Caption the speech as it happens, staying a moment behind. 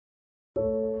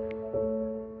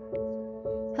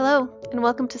Hello, and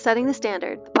welcome to Setting the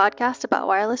Standard, the podcast about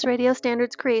wireless radio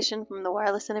standards creation from the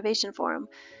Wireless Innovation Forum.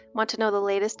 Want to know the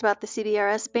latest about the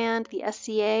CBRS band, the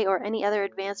SCA, or any other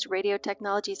advanced radio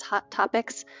technologies hot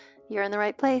topics? You're in the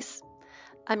right place.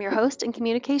 I'm your host and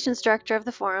communications director of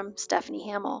the forum, Stephanie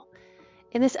Hamill.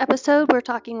 In this episode, we're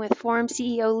talking with Forum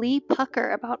CEO Lee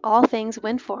Pucker about all things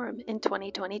WinForum in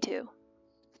 2022.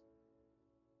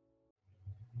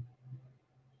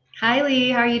 Hi, Lee.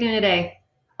 How are you doing today?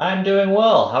 I'm doing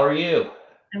well. How are you?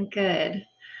 I'm good.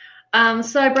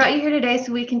 So I brought you here today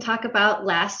so we can talk about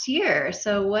last year.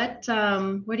 So where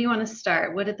do you want to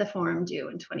start? What did the forum do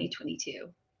in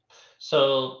 2022?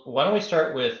 So why don't we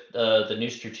start with the new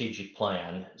strategic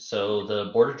plan? So the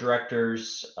board of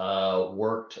directors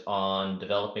worked on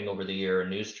developing over the year a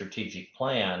new strategic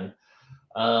plan.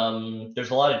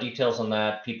 There's a lot of details on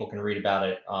that. People can read about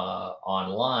it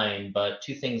online, but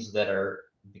two things that are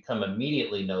become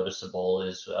immediately noticeable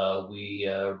is we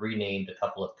renamed a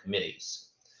couple of committees.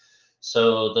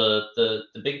 So the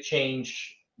big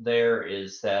change there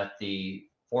is that the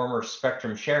former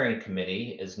Spectrum Sharing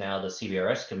Committee is now the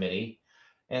CBRS committee,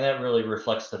 and that really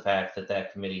reflects the fact that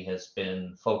that committee has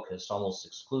been focused almost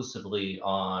exclusively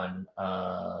on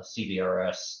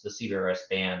CBRS, the CBRS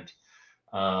band,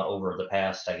 over the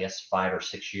past, I guess, 5 or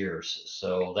 6 years.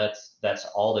 So that's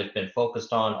all they've been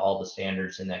focused on. All the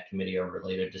standards in that committee are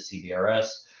related to CBRS.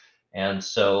 And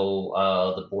so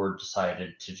the board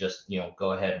decided to just,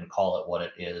 go ahead and call it what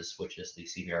it is, which is the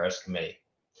CBRS committee.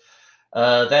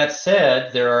 That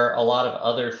said, there are a lot of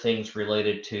other things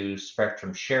related to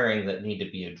spectrum sharing that need to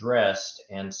be addressed.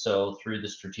 And so through the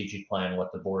strategic plan,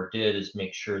 what the board did is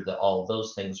make sure that all of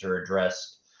those things are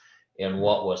addressed in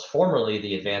what was formerly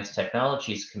the Advanced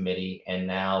Technologies Committee and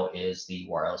now is the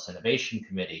Wireless Innovation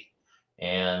Committee.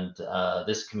 And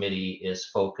this committee is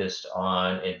focused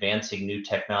on advancing new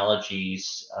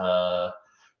technologies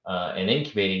and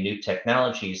incubating new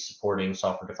technologies supporting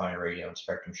software-defined radio and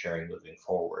spectrum sharing moving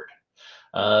forward.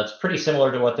 It's pretty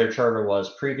similar to what their charter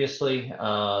was previously,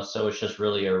 so it's just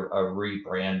really a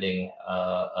rebranding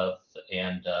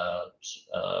and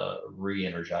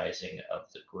re-energizing of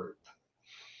the group.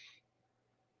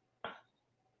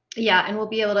 Yeah, and we'll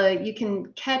be able to, you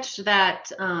can catch that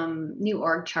new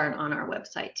org chart on our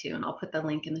website too, and I'll put the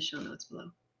link in the show notes below.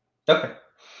 Okay.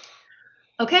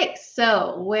 Okay,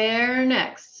 so where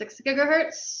next? 6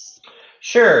 gigahertz?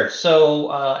 Sure.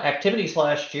 So activities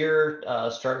last year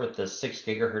start with the 6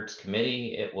 gigahertz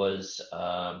committee. It was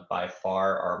by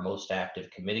far our most active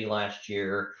committee last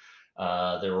year.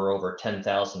 There were over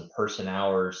 10,000 person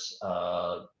hours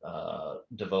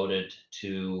devoted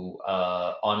to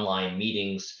online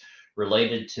meetings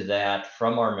related to that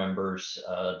from our members,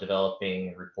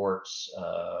 developing reports,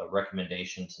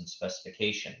 recommendations, and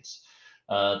specifications.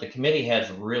 The committee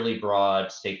has really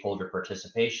broad stakeholder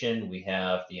participation. We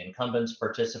have the incumbents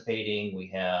participating. We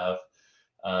have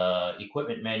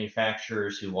equipment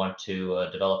manufacturers who want to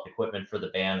develop equipment for the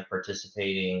band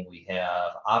participating. We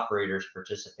have operators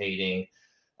participating.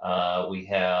 We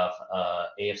have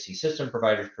AFC system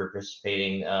providers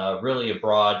participating. Really a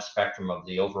broad spectrum of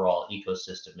the overall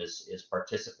ecosystem is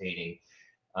participating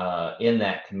in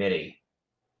that committee.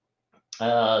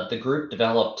 The group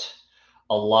developed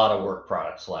a lot of work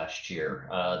products last year.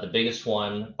 The biggest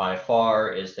one by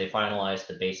far is they finalized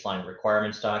the baseline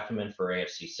requirements document for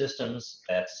AFC systems.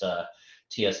 That's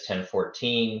TS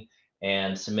 1014,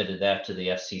 and submitted that to the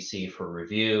FCC for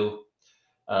review.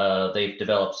 They've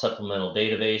developed supplemental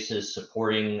databases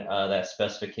supporting that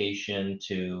specification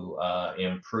to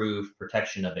improve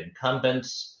protection of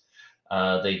incumbents.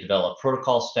 They developed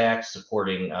protocol stacks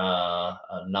supporting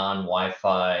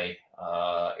non-Wi-Fi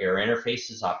air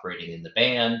interfaces operating in the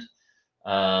band.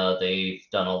 They've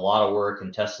done a lot of work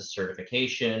in tested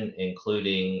certification,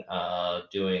 including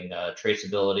doing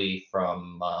traceability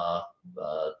from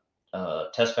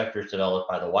test vectors developed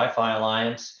by the Wi-Fi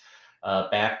Alliance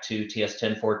back to TS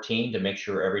 1014 to make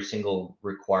sure every single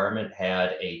requirement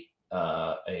had a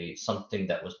something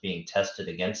that was being tested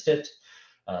against it.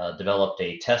 Developed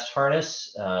a test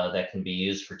harness that can be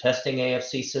used for testing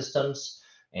AFC systems,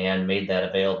 and made that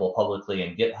available publicly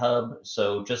in GitHub.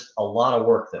 So just a lot of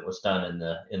work that was done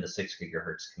in the 6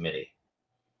 gigahertz committee.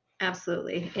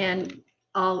 Absolutely. And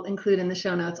I'll include in the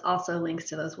show notes also links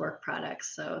to those work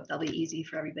products, so they'll be easy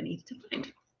for everybody to find.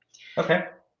 Okay.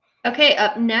 Okay,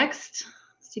 up next,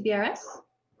 CBRS.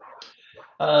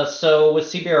 So with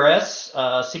CBRS,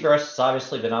 CBRS has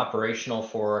obviously been operational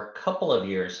for a couple of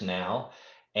years now.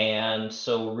 And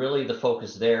so really the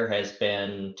focus there has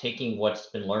been taking what's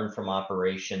been learned from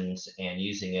operations and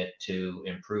using it to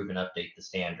improve and update the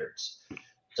standards.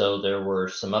 So there were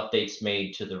some updates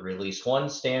made to the Release 1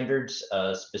 standards,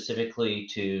 specifically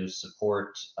to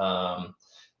support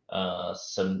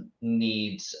some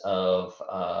needs of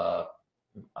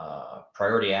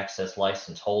priority access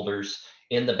license holders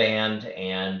in the band,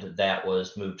 and that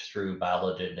was moved through,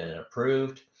 balloted, and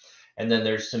approved. And then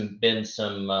there's been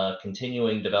some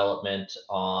continuing development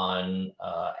on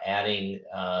adding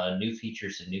new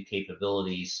features and new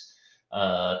capabilities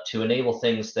to enable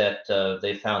things that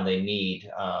they found they need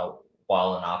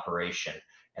while in operation.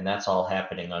 And that's all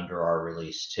happening under our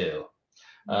release 2.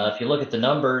 If you look at the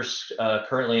numbers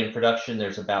currently in production,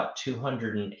 there's about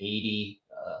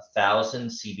 280,000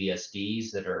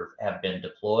 CBSDs that have been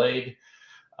deployed.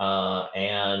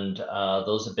 And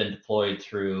those have been deployed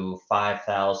through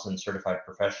 5,000 certified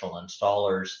professional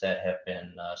installers that have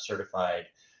been certified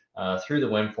through the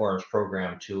WinForms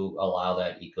program to allow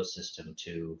that ecosystem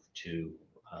to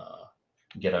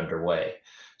get underway.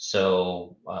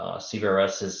 So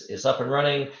CBRS is up and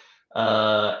running,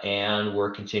 and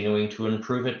we're continuing to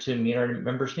improve it to meet our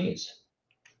members' needs.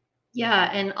 Yeah,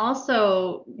 and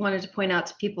also wanted to point out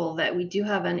to people that we do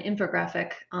have an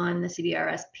infographic on the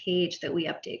CBRS page that we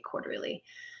update quarterly.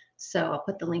 So I'll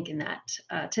put the link in that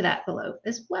to that below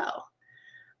as well.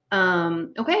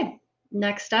 Okay,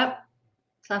 next up,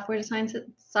 software-defined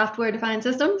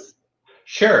systems.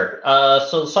 Sure.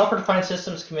 So the Software Defined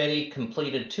Systems Committee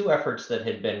completed 2 efforts that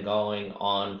had been going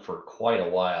on for quite a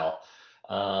while.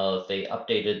 They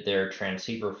updated their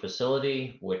transceiver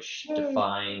facility, which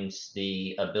defines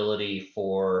the ability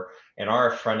for an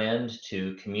RF front end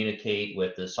to communicate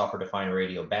with the software-defined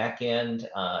radio backend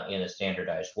in a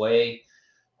standardized way.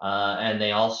 And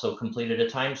they also completed a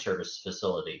time service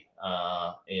facility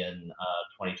in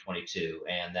 2022,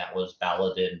 and that was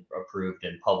balloted, approved,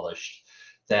 and published.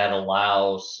 That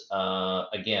allows,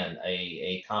 again,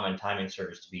 a common timing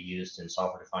service to be used in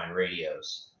software-defined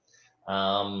radios.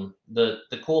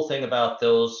 The cool thing about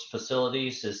those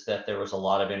facilities is that there was a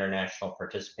lot of international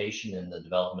participation in the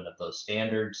development of those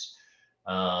standards,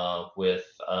 with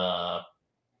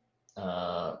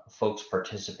folks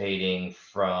participating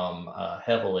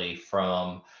heavily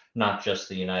from not just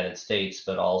the United States,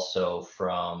 but also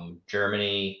from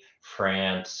Germany,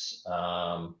 France,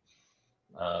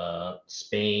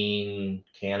 Spain,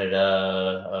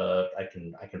 Canada.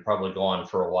 I can probably go on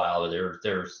for a while. But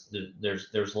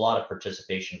there's a lot of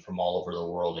participation from all over the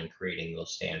world in creating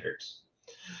those standards.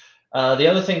 The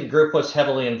other thing the group was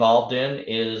heavily involved in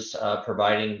is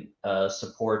providing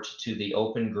support to the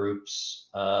Open Group's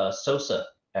SOSA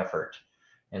effort.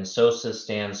 And SOSA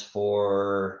stands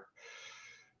for,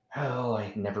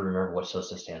 I never remember what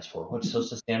SOSA stands for. What's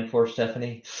SOSA stand for,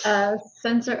 Stephanie?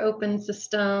 Sensor Open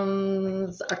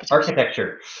Systems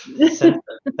Architecture.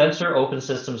 Sensor Open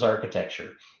Systems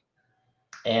Architecture.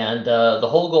 And the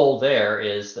whole goal there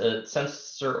is that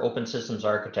Sensor Open Systems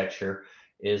Architecture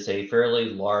is a fairly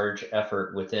large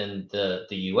effort within the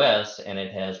US, and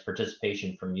it has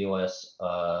participation from US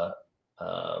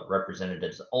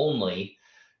representatives only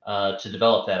to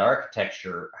develop that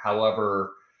architecture.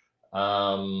 However,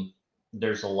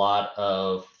 there's a lot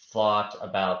of thought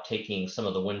about taking some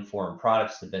of the WinForm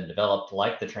products that have been developed,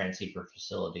 like the transceiver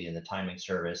facility and the timing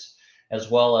service,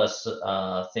 as well as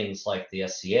things like the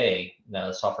SCA,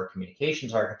 the software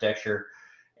communications architecture,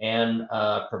 and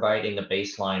providing a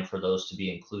baseline for those to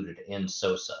be included in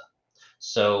SOSA.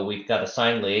 So we've got a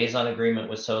signed liaison agreement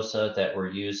with SOSA that we're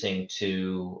using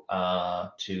to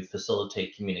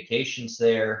facilitate communications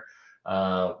there.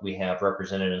 We have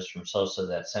representatives from SOSA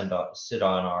that sit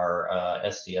on our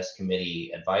SDS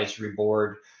committee advisory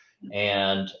board,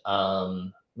 and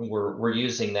we're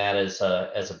using that as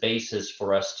a basis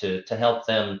for us to help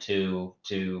them to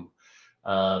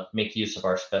make use of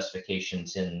our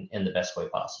specifications in the best way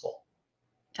possible.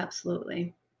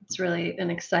 Absolutely. It's really an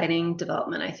exciting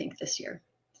development, I think, this year.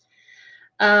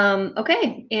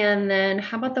 Okay, and then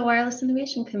how about the Wireless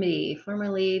Innovation Committee,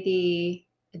 formerly the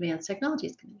Advanced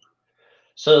Technologies Committee?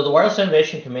 So the Wireless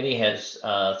Innovation Committee has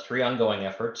 3 ongoing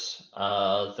efforts.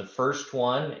 The first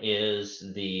one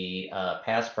is the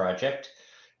PASS project,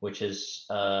 which is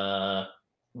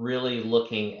really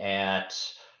looking at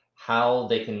how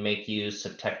they can make use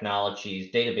of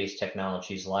technologies, database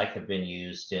technologies like have been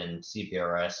used in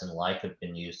CBRS and like have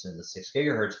been used in the 6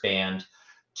 gigahertz band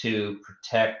to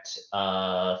protect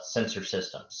sensor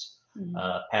systems.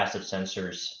 Passive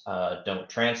sensors don't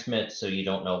transmit, so you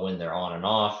don't know when they're on and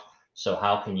off. So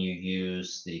how can you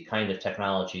use the kind of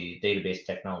technology, database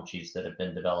technologies that have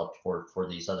been developed for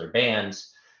these other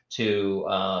bands to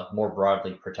more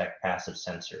broadly protect passive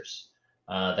sensors?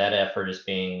 That effort is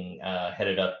being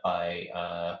headed up by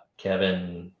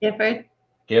Kevin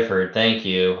Gifford, thank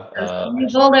you.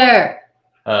 Boulder.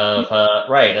 Of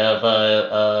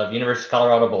University of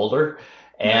Colorado Boulder,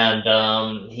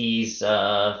 and he's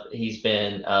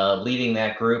been leading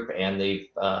that group, and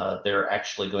they're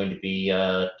actually going to be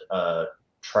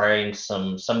trying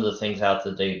some of the things out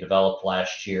that they developed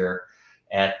last year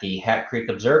at the Hat Creek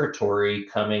Observatory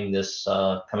coming this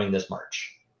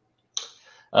March.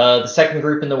 The second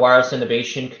group in the Wireless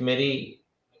Innovation Committee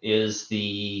is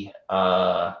the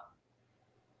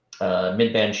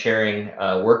mid-band sharing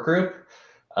work group.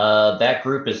 That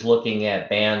group is looking at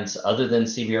bands other than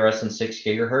CBRS and 6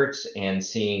 gigahertz and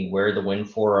seeing where the Wind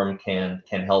Forum can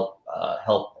help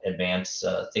advance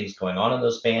things going on in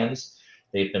those bands.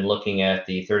 They've been looking at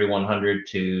the 3100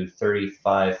 to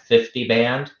 3550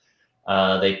 band.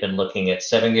 They've been looking at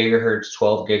 7 gigahertz,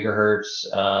 12 gigahertz,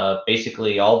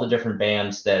 basically all the different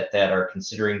bands that are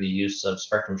considering the use of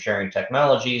spectrum sharing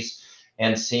technologies,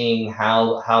 and seeing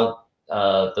how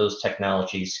those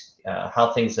technologies,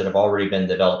 how things that have already been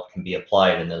developed can be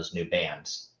applied in those new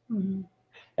bands. Mm-hmm.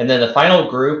 And then the final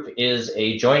group is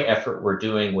a joint effort we're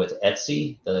doing with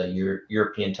ETSI, the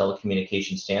European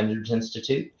Telecommunication Standards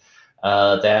Institute.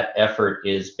 That effort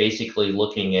is basically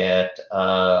looking at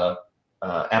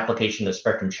application of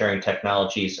spectrum sharing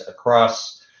technologies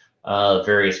across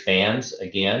various bands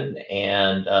again,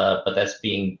 and but that's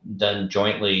being done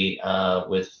jointly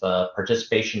with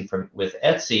participation with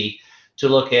ETSI to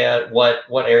look at what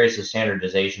areas of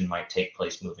standardization might take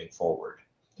place moving forward.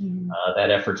 Mm-hmm.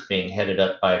 That effort's being headed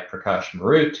up by Prakash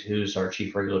Marut, who's our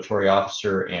Chief Regulatory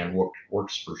Officer and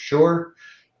works for Shure.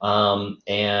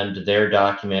 And their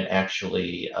document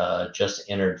actually just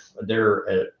entered,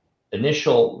 their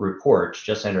initial report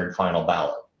just entered final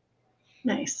ballot.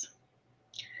 Nice.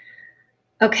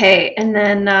 Okay, and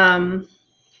then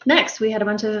next we had a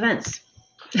bunch of events.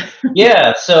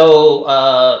 Yeah, so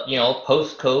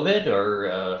post-COVID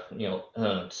or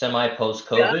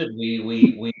semi-post-COVID,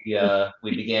 yeah.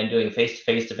 we began doing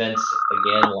face-to-face events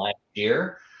again last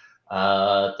year.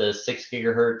 The 6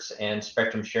 gigahertz and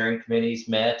spectrum sharing committees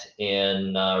met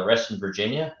in Reston,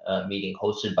 Virginia, a meeting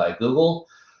hosted by Google,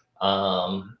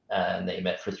 and they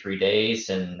met for 3 days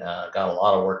and got a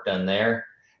lot of work done there.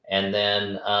 And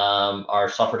then our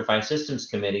software-defined systems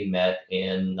committee met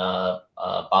in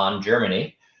Bonn,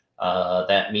 Germany.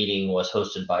 That meeting was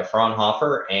hosted by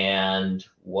Fraunhofer and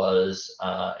was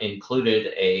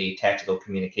included a tactical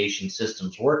communication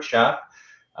systems workshop.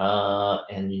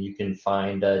 And you can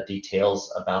find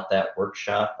details about that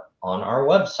workshop on our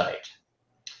website.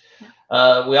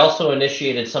 We also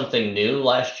initiated something new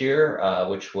last year,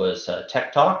 which was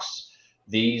Tech Talks.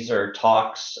 These are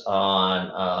talks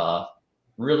on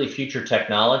really future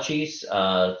technologies.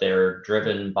 They're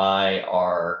driven by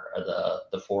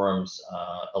the forum's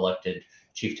elected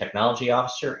Chief Technology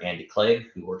Officer, Andy Clegg,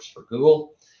 who works for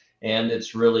Google. And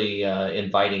it's really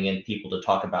inviting in people to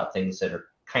talk about things that are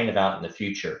kind of out in the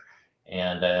future.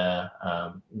 And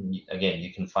again,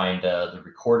 you can find the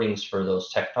recordings for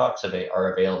those Tech Talks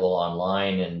are available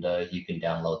online, and you can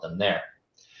download them there.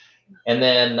 And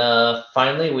then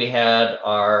finally, we had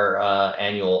our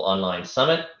annual online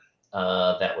summit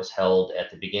that was held at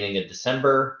the beginning of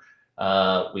December.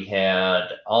 We had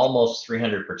almost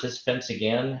 300 participants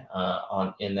again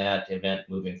in that event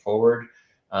moving forward,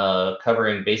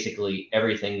 covering basically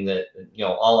everything that,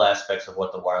 all aspects of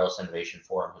what the Wireless Innovation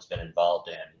Forum has been involved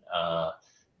in.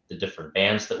 The different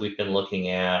bands that we've been looking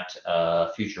at,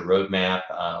 future roadmap,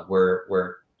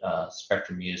 where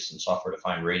spectrum use and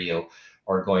software-defined radio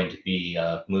are going to be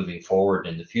moving forward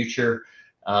in the future,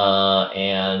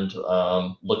 and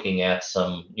looking at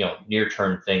some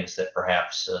near-term things that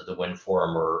perhaps the Wind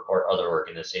Forum or other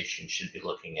organizations should be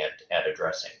looking at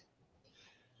addressing.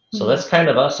 So that's kind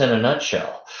of us in a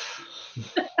nutshell.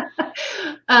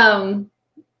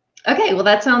 Okay, well,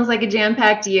 that sounds like a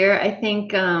jam-packed year. I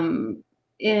think in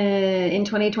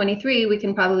 2023, we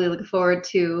can probably look forward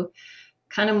to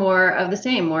kind of more of the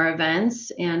same, more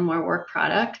events and more work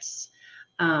products,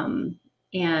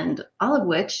 and all of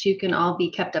which you can all be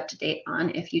kept up to date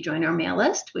on if you join our mail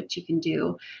list, which you can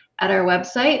do at our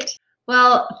website.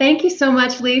 Well, thank you so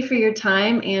much, Lee, for your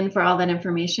time and for all that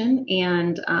information.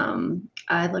 And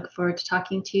I look forward to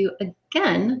talking to you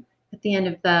again at the end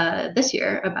of this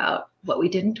year about what we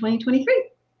did in 2023.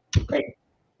 Great.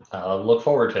 Look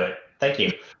forward to it. Thank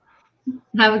you.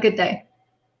 Have a good day.